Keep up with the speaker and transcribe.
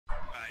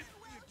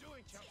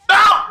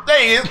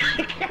Hey!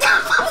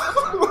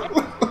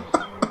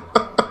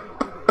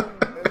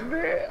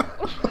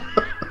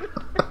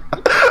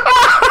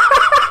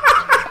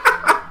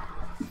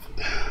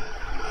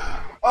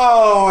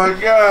 Oh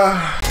my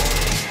God.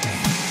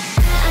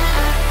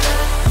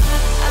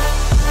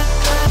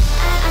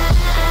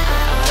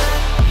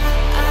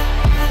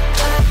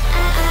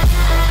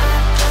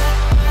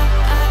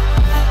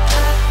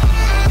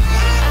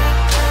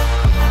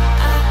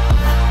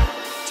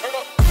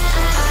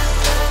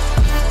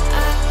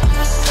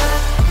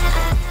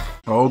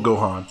 Oh,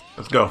 Gohan.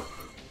 Let's go.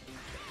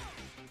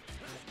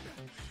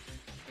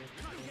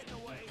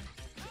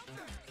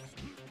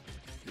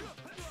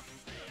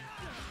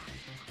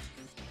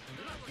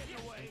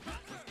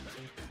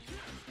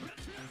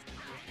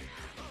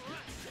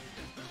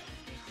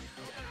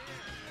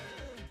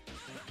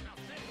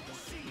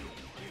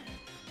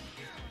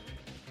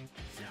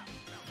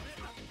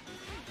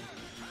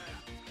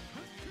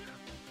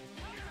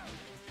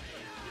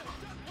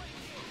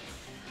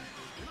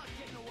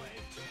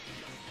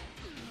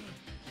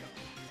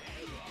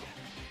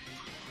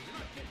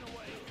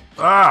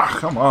 Ah,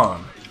 come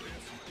on.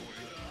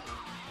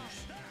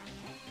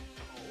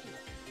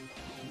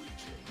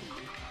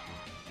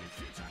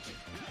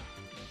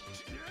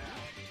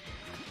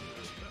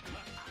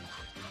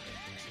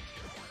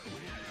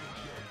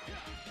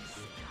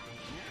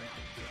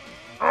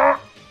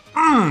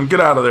 Get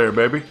out of there,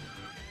 baby.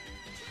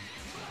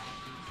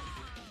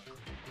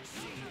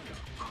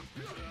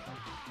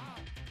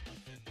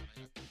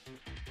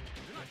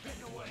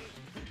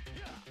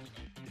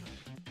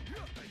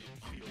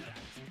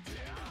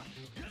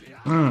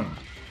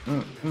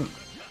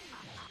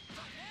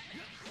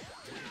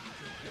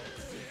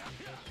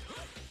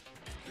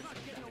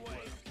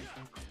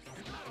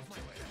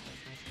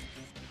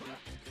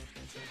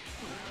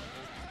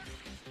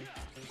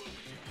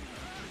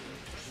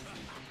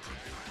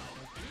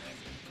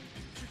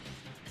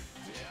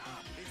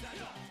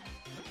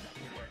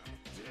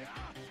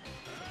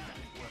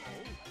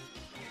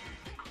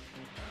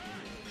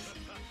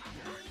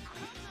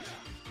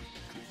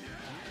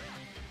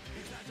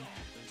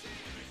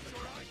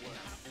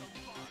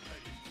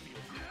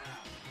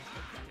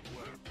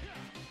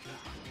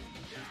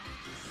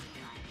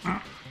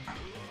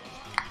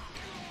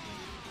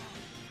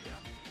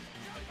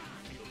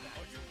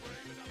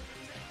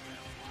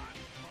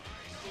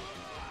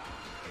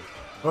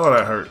 Oh,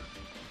 that hurt.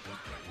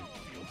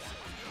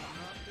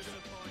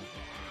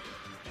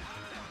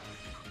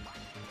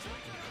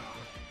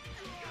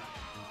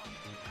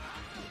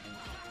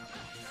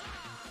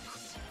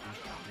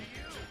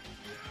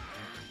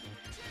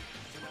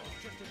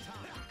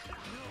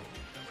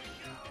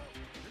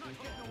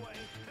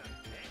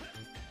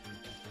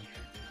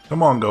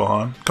 Come on,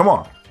 Gohan. Come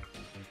on.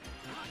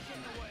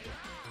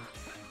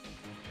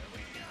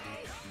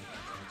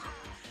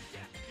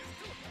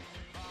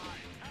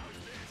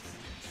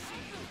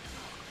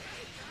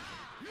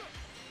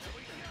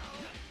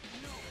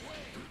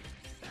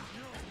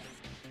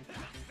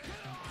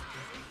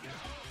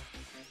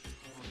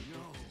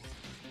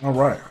 All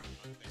right.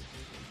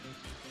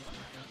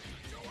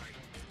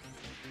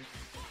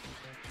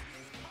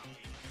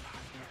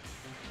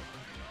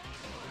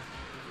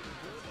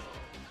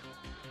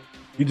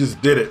 You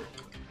just did it.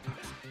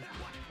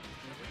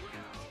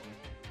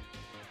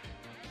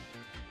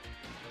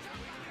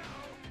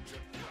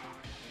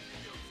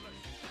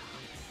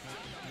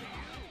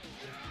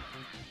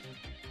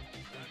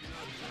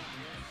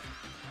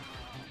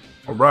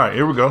 All right,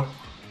 here we go.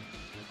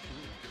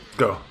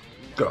 Go.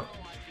 Go.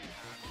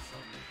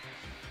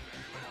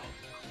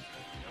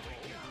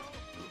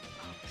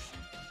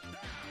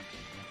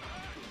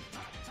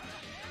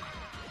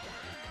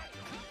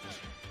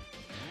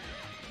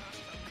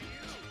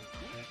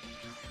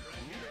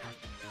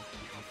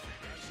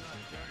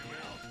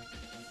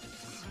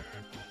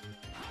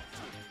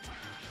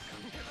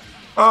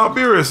 Oh,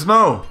 Beerus,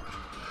 no.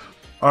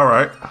 All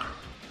right.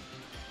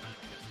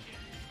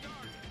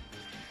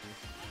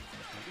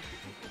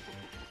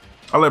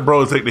 I'll let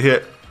Broly take the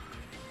hit.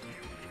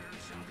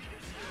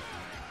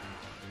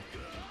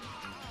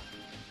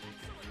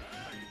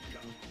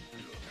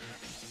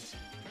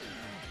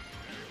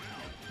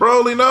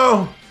 Broly,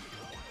 no.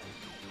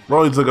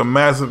 Broly took a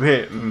massive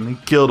hit and he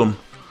killed him.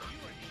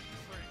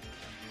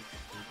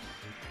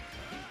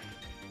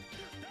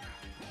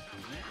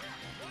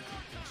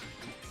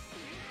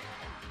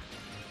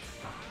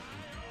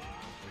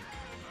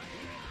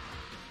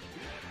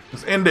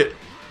 Let's end it.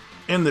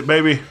 End it,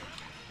 baby.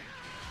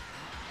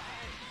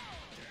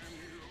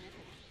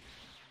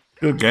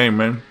 Good game,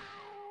 man.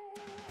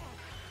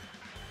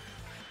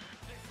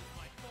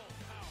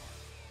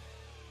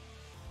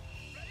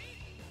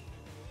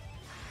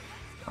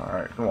 All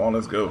right, come on,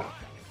 let's go.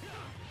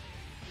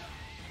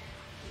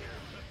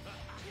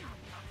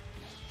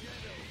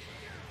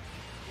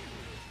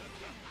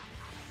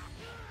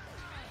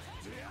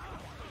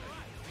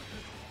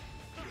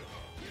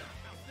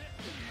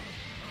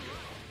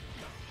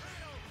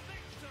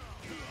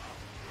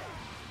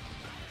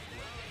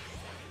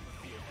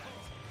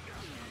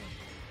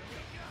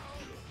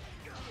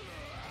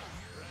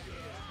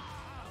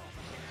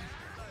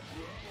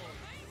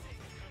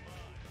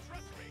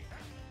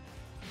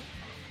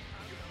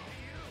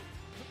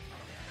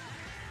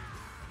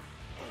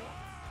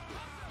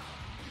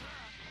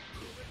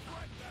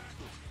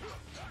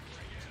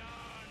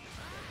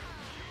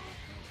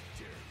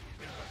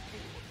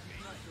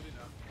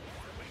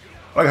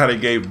 I like how they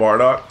gave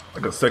Bardock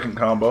like a second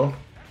combo.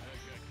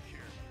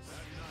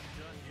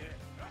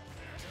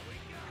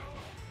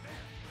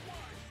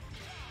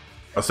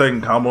 A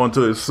second combo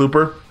into his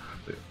super.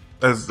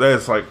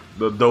 That's like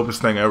the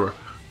dopest thing ever.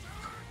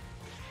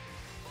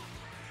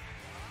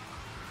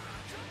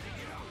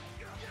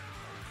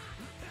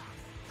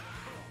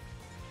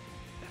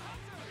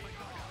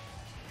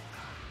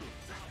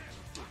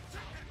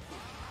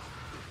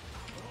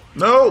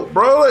 No,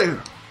 Broly!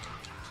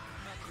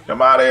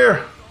 Come out of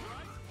here!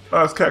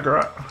 Oh, it's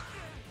Kakarot.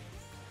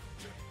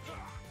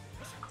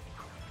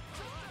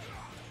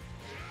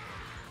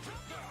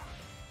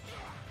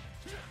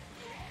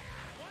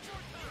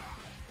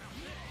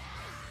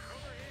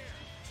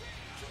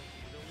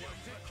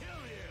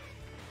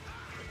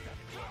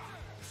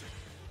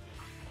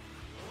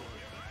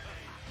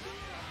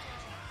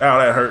 Ow,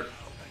 that hurt.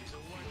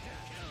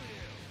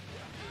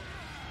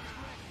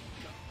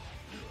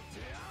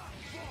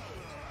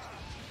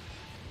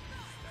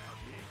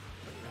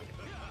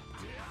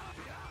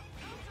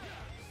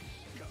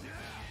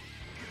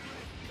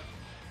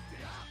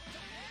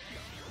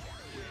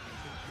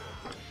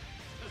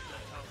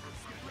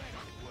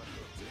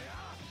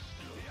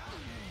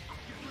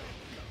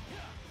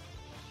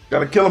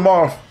 Gotta kill him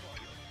off.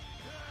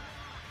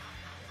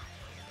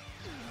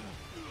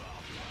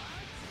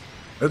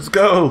 Let's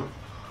go.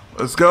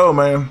 Let's go,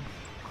 man.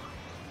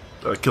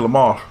 Gotta kill him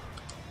off.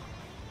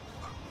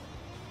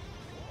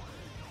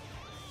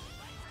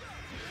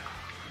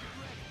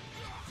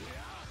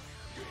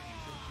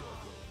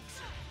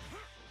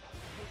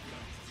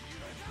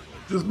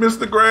 Just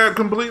missed the grab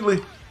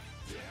completely.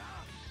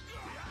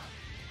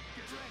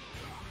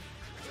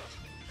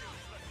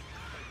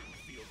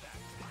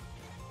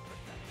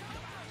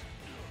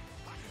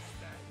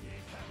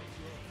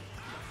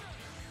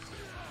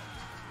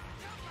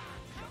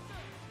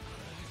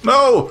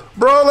 No,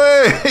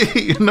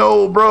 Broly!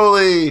 No,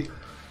 Broly!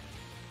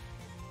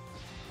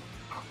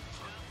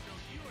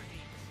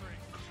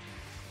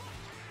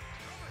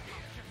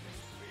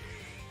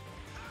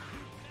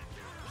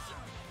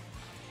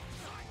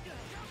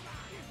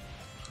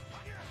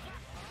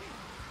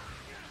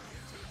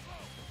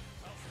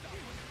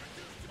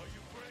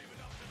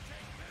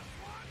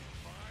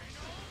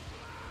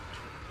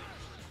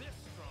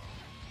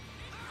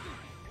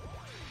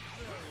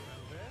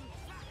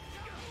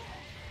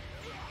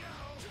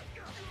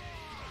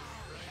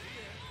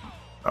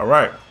 All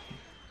right.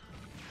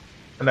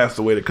 And that's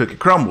the way the cookie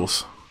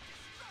crumbles.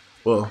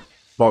 Well,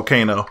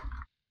 volcano.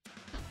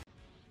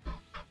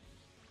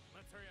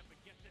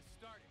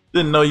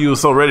 Didn't know you were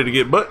so ready to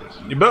get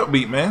your butt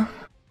beat, man.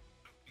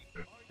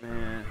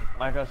 Man,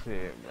 like I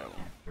said, bro.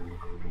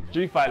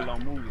 Street Fighter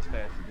don't move as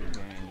fast as this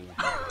game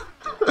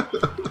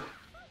do.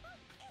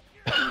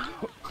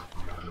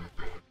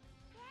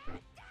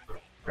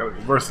 Gotta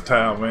be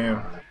versatile,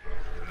 man.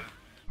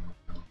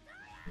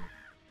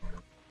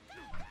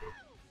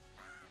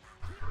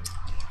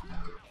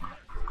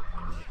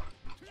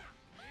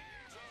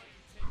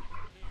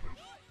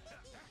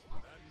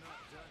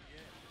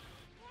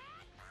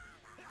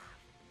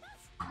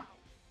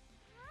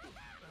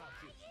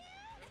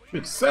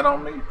 Bitch, set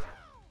on me,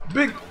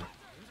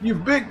 you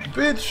big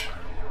bitch.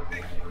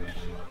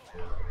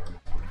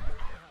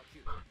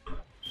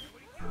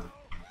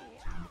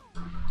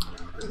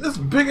 This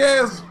big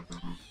ass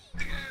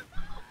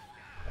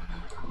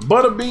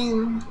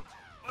butterbean.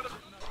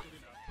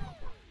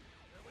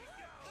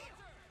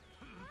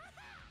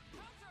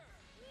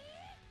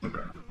 Okay.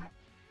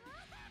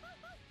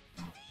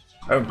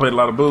 I haven't played a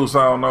lot of Boo, so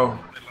I don't know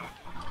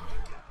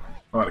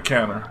how to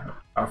counter.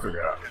 I'll figure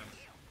it out.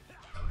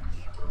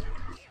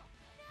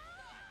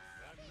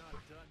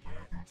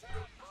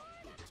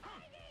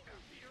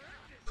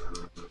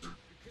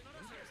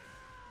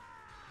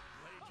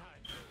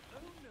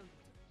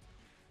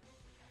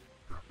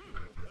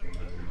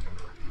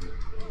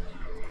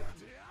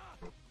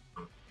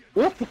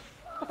 What the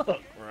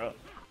fuck, bro?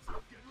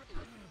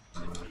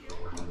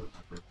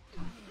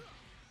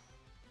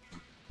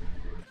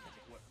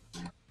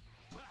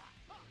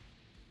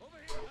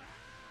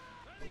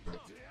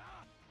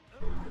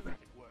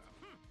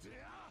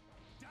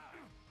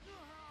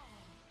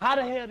 How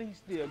the hell did he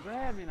still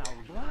grab me and I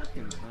was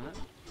blocking, son?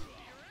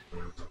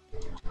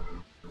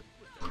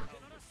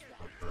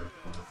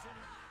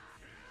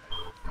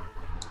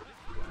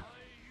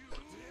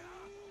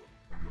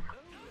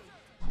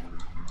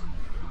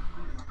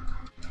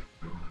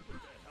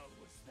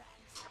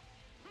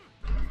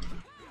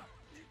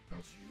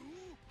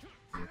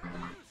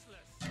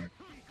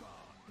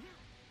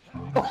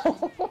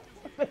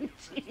 They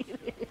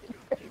cheated.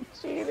 They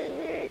cheated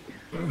me.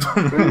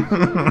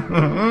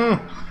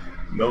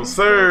 No,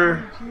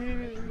 sir.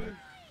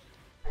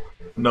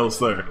 No,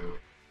 sir.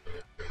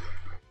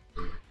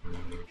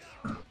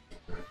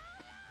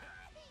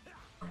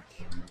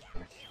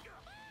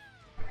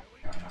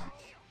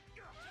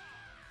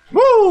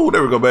 Woo!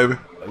 There we go, baby.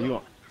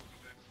 You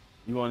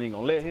ain't even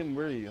gonna let him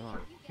breathe, huh?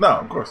 No,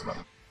 of course not.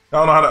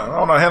 I don't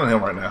know how to handle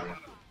him right now.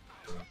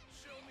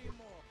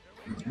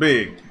 It's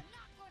big.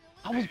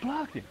 I was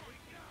blocking.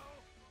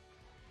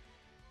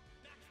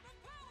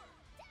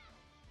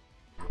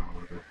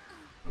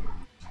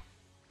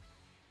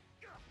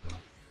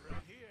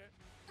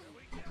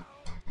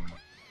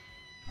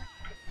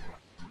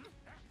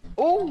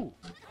 Ooh.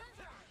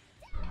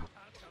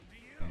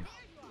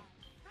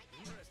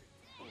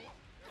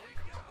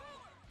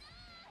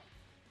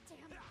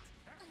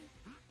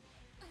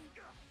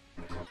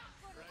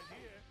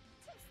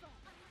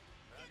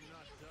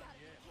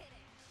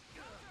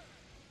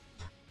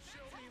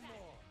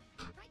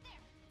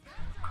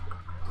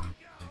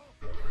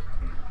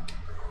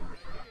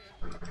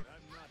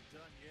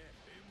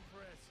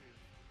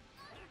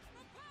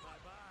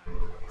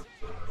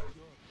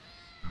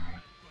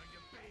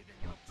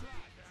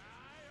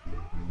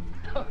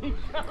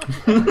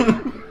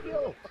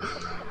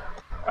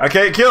 I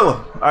can't kill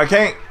her. I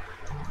can't.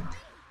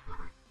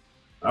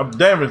 I'm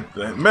damaged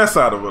the mess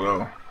out of it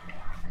though.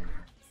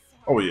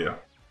 Oh yeah.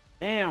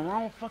 Damn,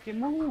 wrong fucking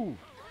move.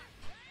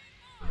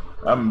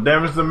 I'm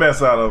damaged the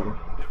mess out of her.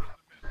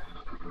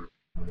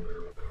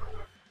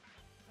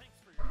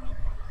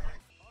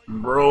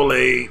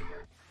 BROLY.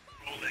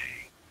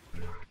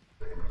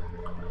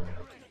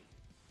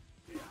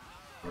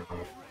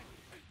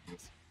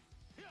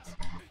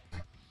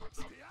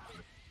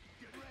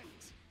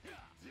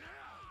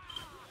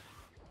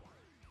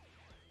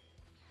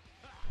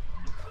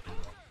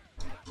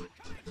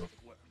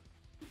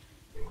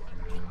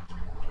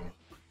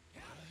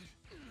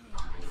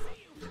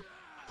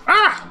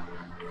 Ah!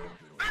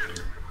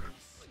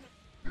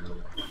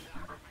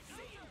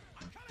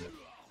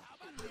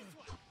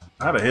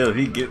 How the hell did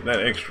he get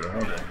that extra?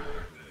 Okay.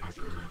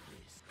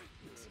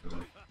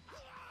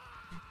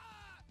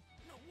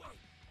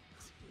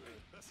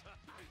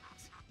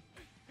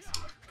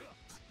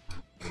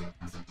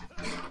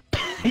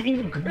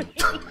 You green.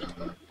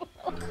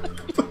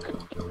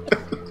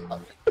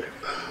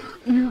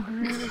 You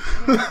green.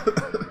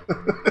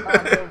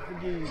 I'll never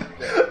forgive you.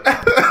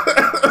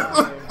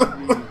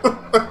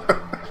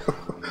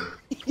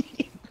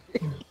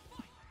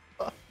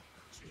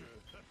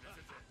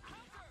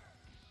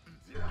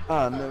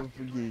 I'll never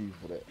forgive you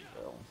for that,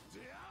 bro.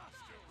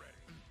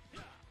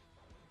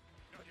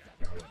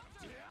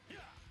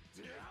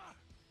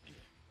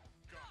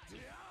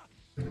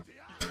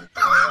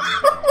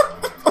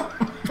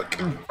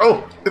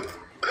 Oh,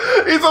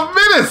 he's a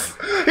menace!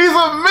 He's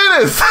a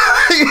menace!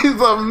 He's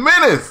a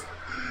menace!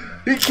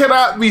 He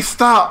cannot be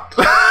stopped.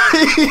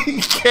 He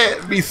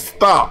can't be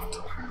stopped.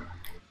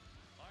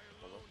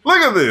 Look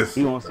at this.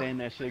 You won't saying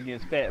that shit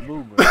against Fat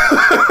Boo, bro.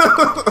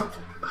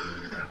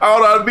 I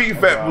don't know how to beat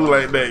Fat Boo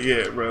like that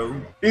yet, bro.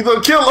 He's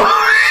gonna kill him.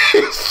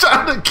 He's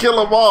trying to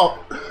kill him off.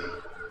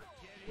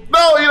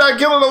 No, you're not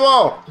killing them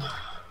all.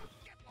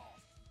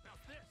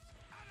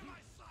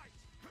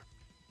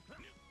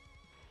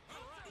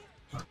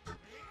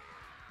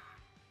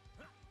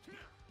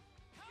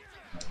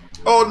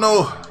 Oh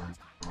no.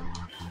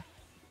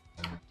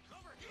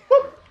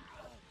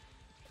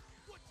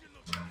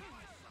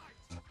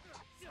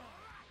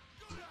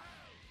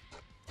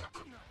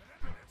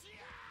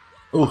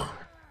 Ooh.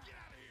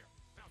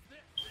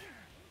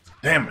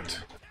 Damn it.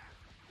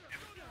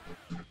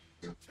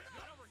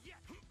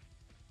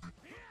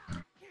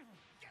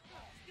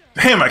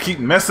 Damn, I keep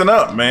messing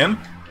up, man.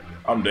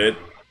 I'm dead.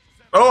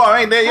 Oh,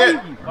 I ain't dead yet.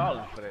 How you keep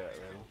falling for that,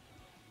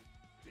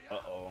 bro?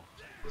 Uh-oh.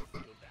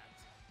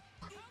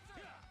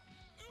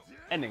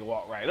 That nigga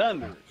walked right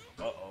under it.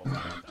 Uh-oh.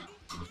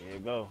 There you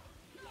go.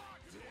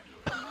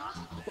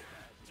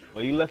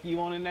 Well, you lucky you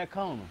weren't in that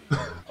corner.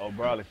 Oh,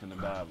 BROLY finna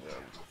die, bro.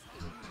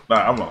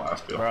 Nah, I'm alive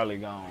still. BROLY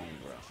gone, Uh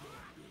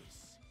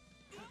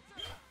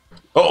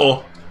bro.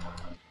 oh.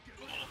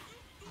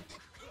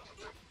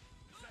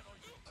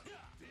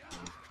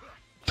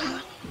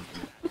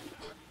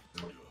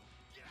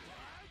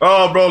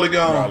 Oh, BROLY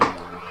gone.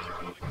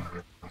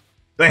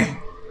 Dang.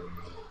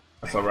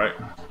 That's alright.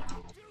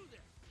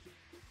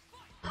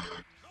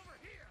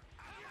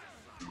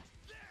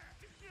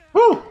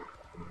 Woo!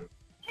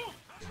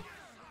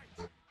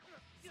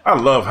 I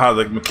love how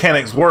the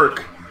mechanics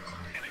work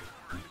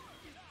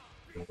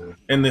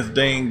in this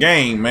dang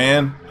game,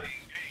 man.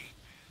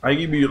 Like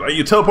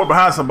you teleport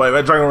behind somebody,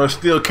 that Dragon Rush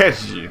still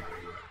catches you.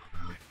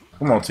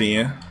 Come on,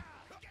 TN.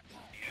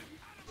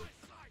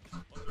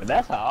 But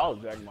that's how all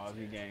Dragon Ball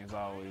Z games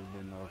always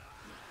been, though.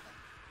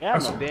 Yeah, I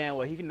know damn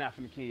well he can not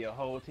finna kill your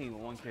whole team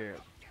with one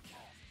character.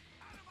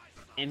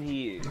 And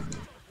he is.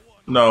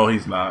 No,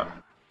 he's not.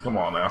 Come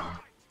on now.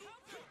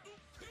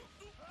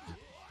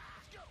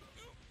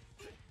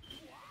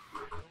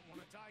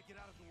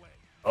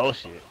 Oh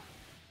shit.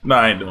 No,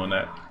 I ain't doing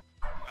that.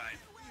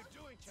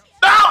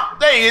 No!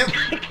 There he is!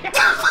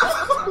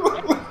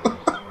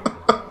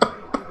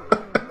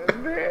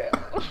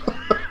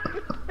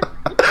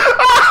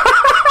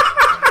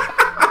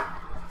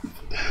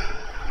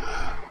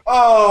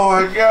 Oh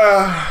my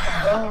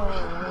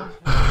god.